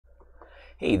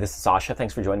Hey, this is Sasha.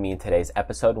 Thanks for joining me in today's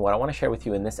episode. What I want to share with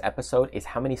you in this episode is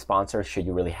how many sponsors should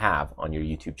you really have on your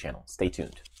YouTube channel. Stay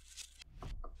tuned.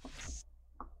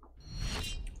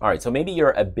 All right, so maybe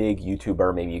you're a big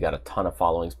YouTuber, maybe you got a ton of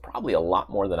followings, probably a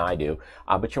lot more than I do,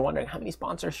 but you're wondering how many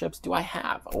sponsorships do I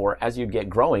have? Or as you get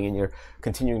growing and you're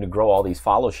continuing to grow all these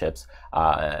followships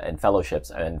and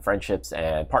fellowships and friendships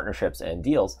and partnerships and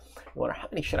deals, you wonder how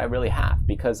many should I really have?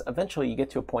 Because eventually you get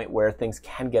to a point where things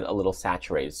can get a little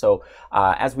saturated. So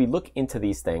as we look into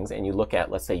these things and you look at,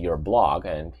 let's say, your blog,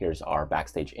 and here's our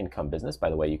Backstage income business.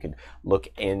 By the way, you can look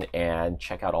in and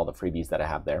check out all the freebies that I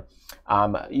have there.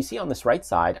 You see on this right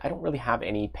side, I don't really have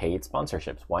any paid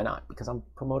sponsorships. Why not? Because I'm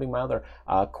promoting my other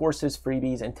courses,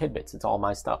 freebies, and tidbits. It's all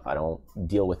my stuff. I don't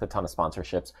deal with a ton of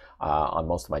sponsorships on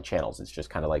most of my channels. It's just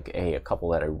kind of like, hey, a couple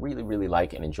that I really, really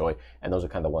like and enjoy, and those are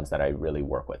kind of the ones that I really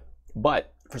work with.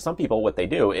 But for some people, what they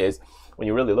do is, when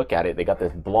you really look at it, they got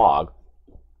this blog,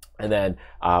 and then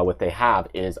what they have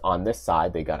is on this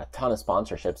side, they got a ton of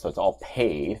sponsorships, so it's all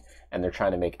paid, and they're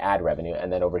trying to make ad revenue. And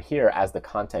then over here, as the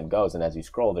content goes and as you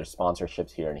scroll, there's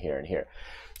sponsorships here and here and here.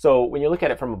 So when you look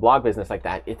at it from a blog business like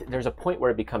that, there's a point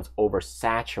where it becomes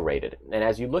oversaturated. And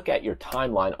as you look at your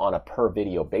timeline on a per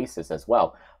video basis as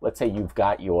well, let's say you've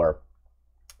got your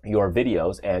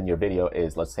videos and your video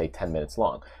is, let's say, 10 minutes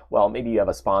long. Well, maybe you have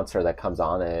a sponsor that comes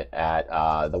on at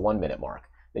the 1 minute mark.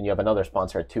 Then you have another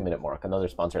sponsor at 2 minute mark, another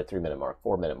sponsor at 3 minute mark,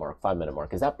 4 minute mark, 5 minute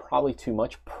mark. Is that probably too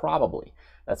much? Probably.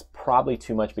 That's probably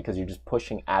too much because you're just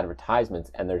pushing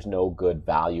advertisements and there's no good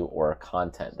value or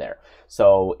content there.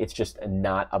 So it's just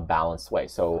not a balanced way.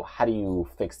 So how do you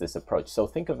fix this approach? So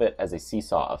think of it as a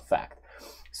seesaw effect.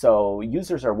 So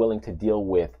users are willing to deal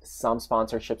with some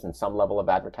sponsorships and some level of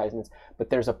advertisements, but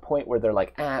there's a point where they're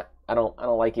like, I don't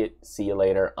like it. See you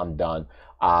later. I'm done.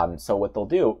 So what they'll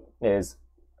do is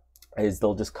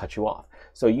they'll just cut you off.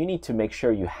 So you need to make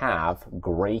sure you have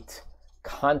great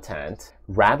content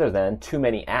rather than too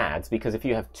many ads, because if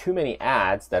you have too many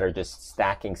ads that are just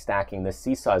stacking, the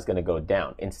seesaw is going to go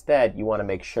down. Instead, you want to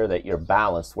make sure that you're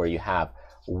balanced, where you have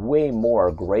way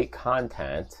more great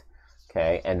content,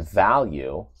 okay, and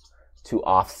value to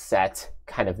offset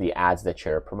kind of the ads that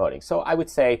you're promoting. So I would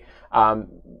say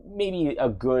maybe a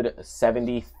good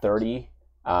 70-30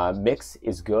 mix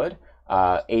is good.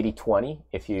 80-20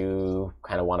 if you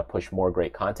kind of want to push more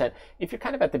great content. If you're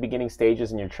kind of at the beginning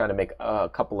stages and you're trying to make a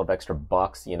couple of extra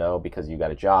bucks, you know, because you got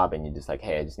a job and you're just like,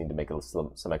 hey, I just need to make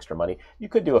some extra money, you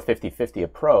could do a 50-50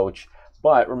 approach.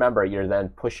 But remember, you're then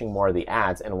pushing more of the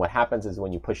ads. And what happens is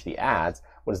when you push the ads,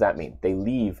 what does that mean? They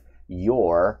leave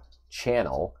your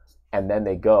channel and then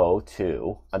they go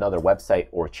to another website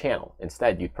or channel.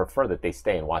 Instead, you'd prefer that they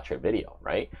stay and watch your video,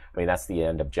 right? I mean, that's the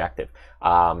end objective.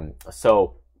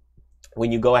 So when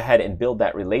you go ahead and build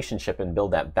that relationship and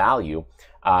build that value,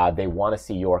 they want to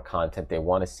see your content. They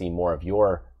want to see more of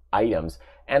your items,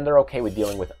 and they're okay with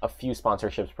dealing with a few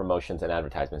sponsorships, promotions, and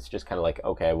advertisements. Just kind of like,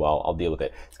 okay, well, I'll deal with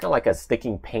it. It's kind of like a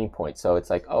sticking pain point. So it's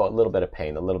like, oh, a little bit of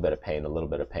pain, a little bit of pain, a little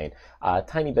bit of pain. A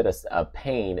tiny bit of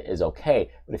pain is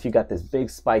okay, but if you got this big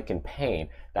spike in pain,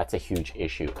 that's a huge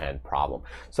issue and problem.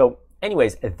 So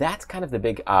anyways, that's kind of the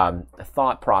big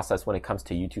thought process when it comes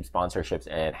to YouTube sponsorships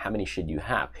and how many should you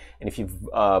have. And if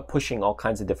you're pushing all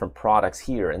kinds of different products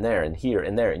here and there and here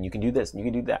and there, and you can do this and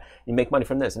you can do that, you make money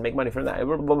from this and make money from that,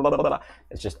 blah, blah, blah, blah, blah.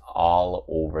 It's just all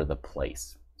over the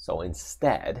place. So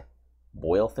instead,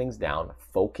 boil things down,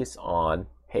 focus on,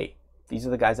 hey, these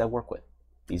are the guys I work with.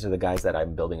 These are the guys that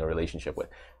I'm building a relationship with.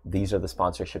 These are the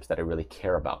sponsorships that I really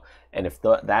care about. And if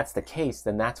that's the case,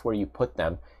 then that's where you put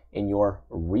them in your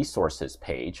resources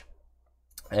page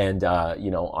and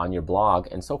you know, on your blog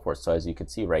and so forth. So as you can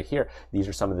see right here, these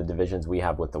are some of the divisions we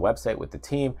have with the website, with the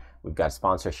team. We've got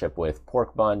sponsorship with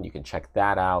Pork Bun. You can check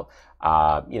that out.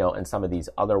 You know, and some of these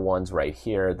other ones right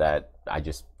here that I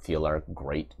just feel are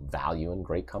great value and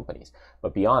great companies.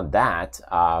 But beyond that,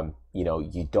 you know,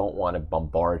 you don't want to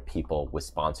bombard people with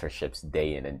sponsorships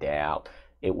day in and day out.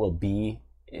 It will be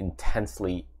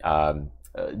intensely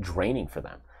draining for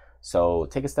them. So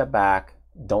take a step back.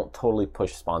 Don't totally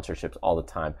push sponsorships all the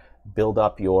time. Build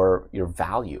up your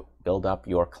value, build up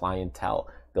your clientele,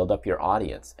 build up your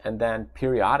audience, and then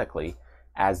periodically,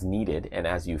 as needed and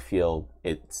as you feel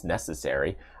it's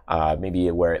necessary, maybe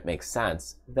where it makes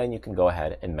sense, then you can go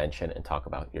ahead and mention and talk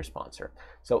about your sponsor.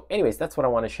 So anyways, that's what I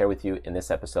want to share with you in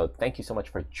this episode. Thank you so much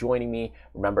for joining me.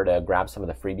 Remember to grab some of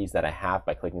the freebies that I have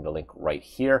by clicking the link right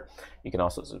here. You can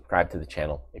also subscribe to the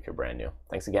channel if you're brand new.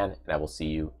 Thanks again, and I will see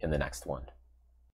you in the next one.